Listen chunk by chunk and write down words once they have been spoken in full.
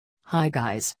Hi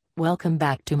guys, welcome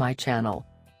back to my channel.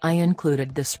 I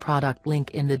included this product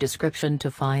link in the description to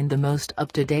find the most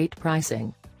up-to-date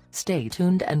pricing. Stay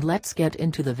tuned and let's get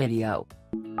into the video.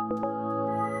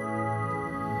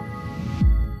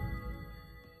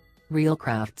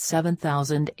 Reelcraft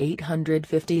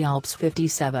 7850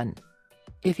 OLPSW57.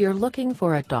 If you're looking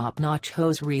for a top-notch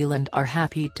hose reel and are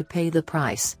happy to pay the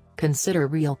price, consider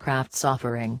Reelcraft's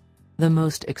offering. The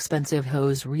most expensive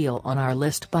hose reel on our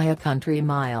list by a country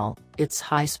mile, it's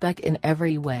high-spec in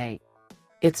every way.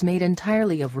 It's made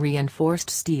entirely of reinforced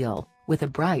steel, with a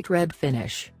bright red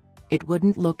finish. It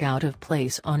wouldn't look out of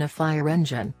place on a fire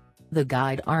engine. The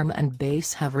guide arm and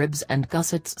base have ribs and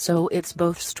gussets, so it's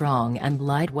both strong and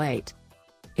lightweight.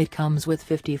 It comes with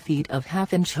 50 feet of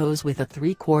half-inch hose with a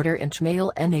 3/4-inch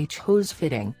male NH hose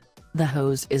fitting. The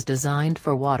hose is designed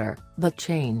for water, but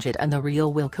change it and the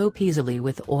reel will cope easily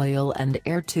with oil and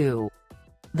air too.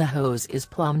 The hose is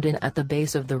plumbed in at the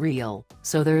base of the reel,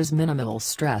 so there's minimal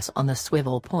stress on the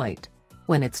swivel point.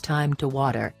 When it's time to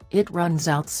water, it runs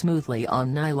out smoothly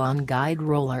on nylon guide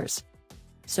rollers.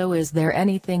 So is there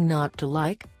anything not to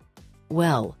like?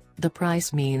 Well, the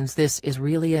price means this is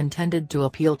really intended to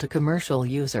appeal to commercial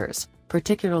users,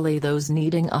 particularly those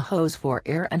needing a hose for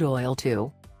air and oil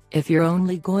too. If you're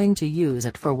only going to use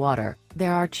it for water,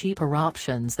 there are cheaper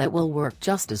options that will work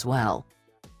just as well.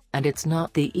 And it's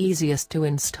not the easiest to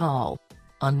install.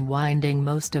 Unwinding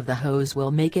most of the hose will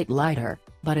make it lighter,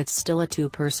 but it's still a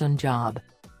two-person job.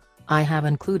 I have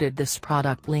included this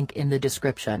product link in the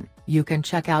description. You can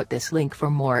check out this link for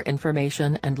more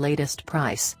information and latest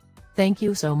price. Thank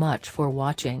you so much for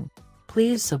watching.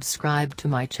 Please subscribe to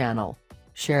my channel,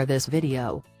 share this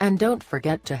video, and don't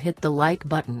forget to hit the like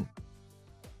button.